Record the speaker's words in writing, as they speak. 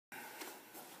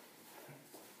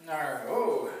Alright,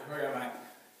 oh, where am I?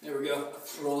 There we go.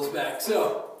 Roll this back.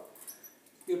 So,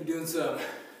 gonna be doing some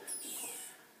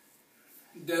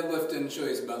deadlifting, show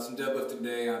you about some deadlifting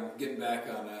today. I'm getting back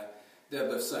on a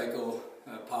deadlift cycle.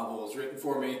 Pavel has written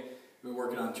for me. I've been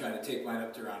working on trying to take mine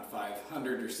up to around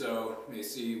 500 or so. May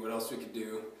see what else we could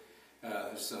do.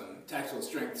 There's some tactical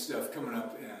strength stuff coming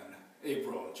up in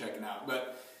April, checking out.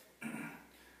 But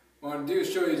what I'm going to do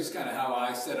is show you just kind of how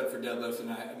I set up for deadlift, and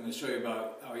I'm going to show you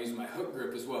about how I use my hook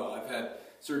grip as well. I've had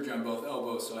surgery on both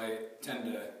elbows, so I tend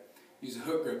to use a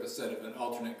hook grip instead of an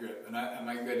alternate grip. And I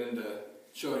might get into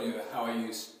showing you how I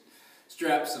use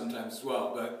straps sometimes as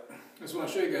well. But I just want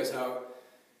to show you guys how,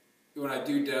 when I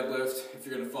do deadlift, if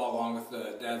you're going to follow along with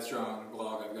the Dad Strong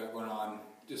blog I've got going on,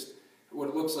 just what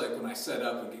it looks like when I set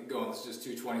up and get going. It's just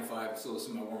 225, so this is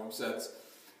my warm-up sets.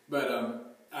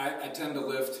 But I tend to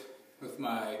lift with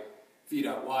my feet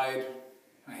out wide,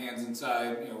 my hands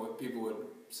inside, you know, what people would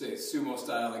say sumo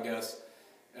style, I guess.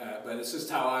 But it's just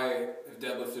how I have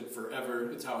deadlifted forever.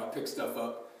 It's how I pick stuff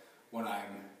up when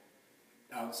I'm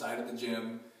outside of the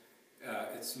gym.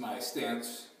 It's my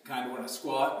stance kind of when I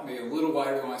squat, maybe a little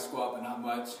wider than when I squat, but not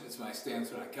much. It's my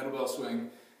stance when I kettlebell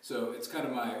swing. So it's kind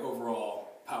of my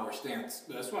overall power stance.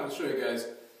 But I just want to show you guys,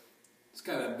 it's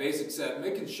kind of a basic set,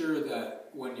 making sure that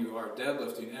when you are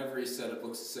deadlifting, every setup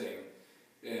looks the same.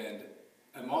 And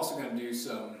I'm also going to do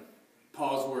some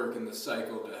pause work in this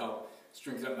cycle to help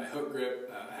strengthen up my hook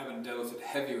grip. I haven't deadlifted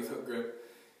heavy with hook grip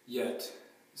yet,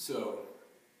 so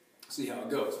see how it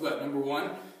goes. But number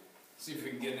one, see if we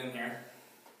can get in there.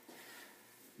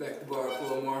 Back the bar up a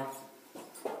little more.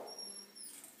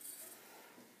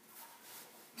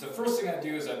 So first thing I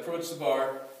do is I approach the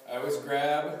bar. I always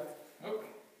grab, let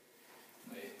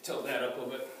me tilt that up a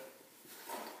little bit.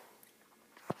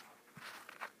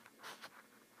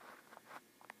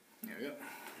 There we go.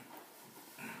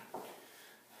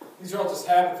 These are all just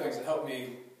habit things that help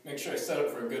me make sure I set up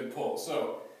for a good pull.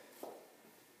 So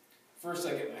first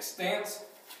I get my stance,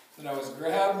 then I always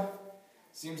grab.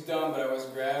 Seems dumb, but I always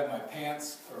grab my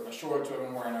pants or my shorts, whatever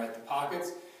I'm wearing, right at the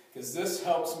pockets, because this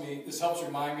helps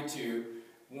remind me to,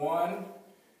 one,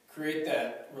 create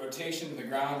that rotation to the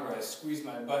ground where I squeeze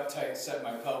my butt tight, set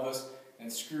my pelvis,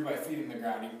 and screw my feet in the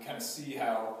ground. You can kind of see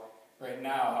how, right now,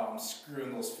 how I'm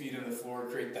screwing those feet in the floor,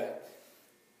 create that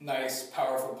nice,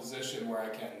 powerful position where I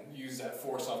can use that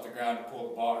force off the ground to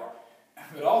pull the bar.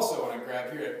 But also, when I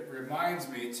grab here, it reminds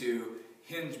me to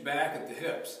hinge back at the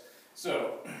hips.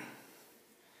 So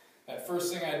that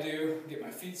first thing I do, get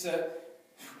my feet set,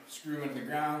 screw them into the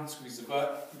ground, squeeze the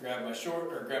butt, grab my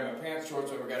pants,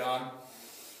 shorts, whatever I got on.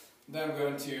 Then I'm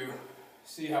going to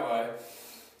see how I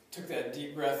took that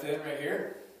deep breath in right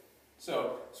here.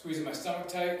 So squeezing my stomach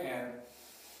tight and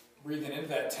breathing into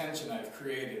that tension I've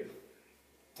created.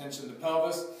 Tension in the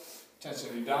pelvis, tension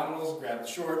in the abdominals, grab the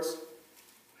shorts,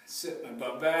 sit my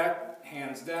butt back,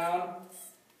 hands down,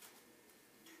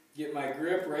 get my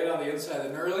grip right on the inside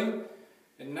of the knurling.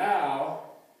 And now,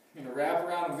 I'm going to wrap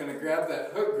around, I'm going to grab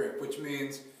that hook grip, which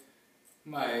means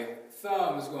my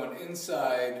thumb is going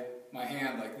inside my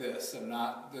hand like this. I'm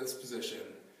not this position.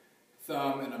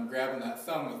 Thumb, and I'm grabbing that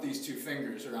thumb with these two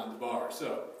fingers around the bar.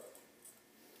 So,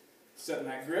 setting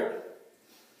that grip.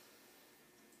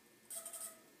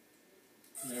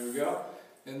 There we go.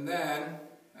 And then,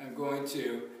 I'm going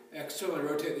to externally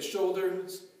rotate the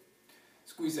shoulders,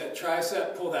 squeeze that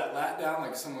tricep, pull that lat down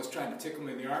like someone was trying to tickle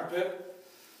me in the armpit.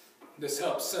 This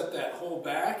helps set that whole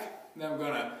back. Then I'm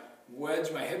going to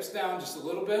wedge my hips down just a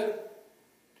little bit.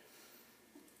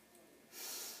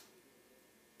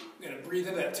 I'm going to breathe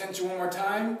in that tension one more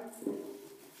time.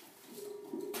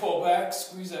 Pull back,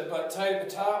 squeeze that butt tight at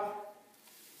the top.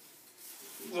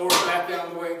 Lower it back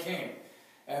down the way it came.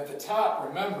 At the top,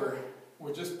 remember,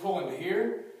 we're just pulling to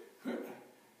here.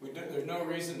 There's no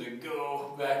reason to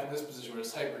go back in this position. We're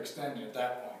just hyperextending at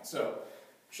that point. So, I'll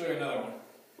show you another one.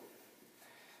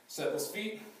 Set those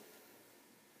feet.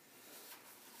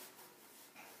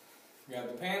 Grab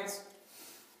the pants.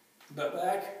 Butt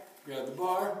back. Grab the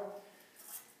bar.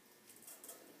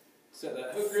 Set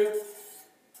that hook grip.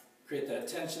 Create that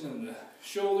tension in the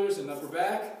shoulders and upper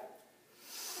back.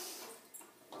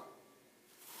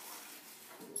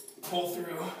 Pull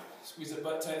through. Squeeze the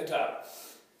butt tight at the top.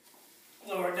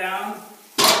 Lower it down.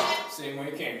 Same way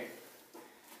it came.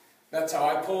 That's how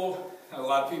I pull. A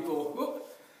lot of people,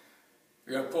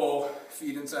 you're going to pull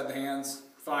feet inside the hands.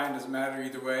 Fine, doesn't matter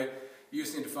either way. You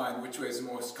just need to find which way is the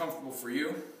most comfortable for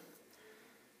you.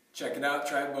 Check it out,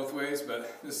 try it both ways,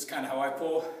 but this is kind of how I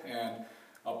pull, and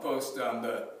I'll post on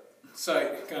the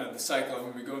site kind of the cycle I'm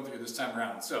going to be going through this time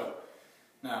around. So,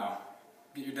 now,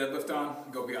 get your deadlift on,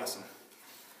 and go be awesome.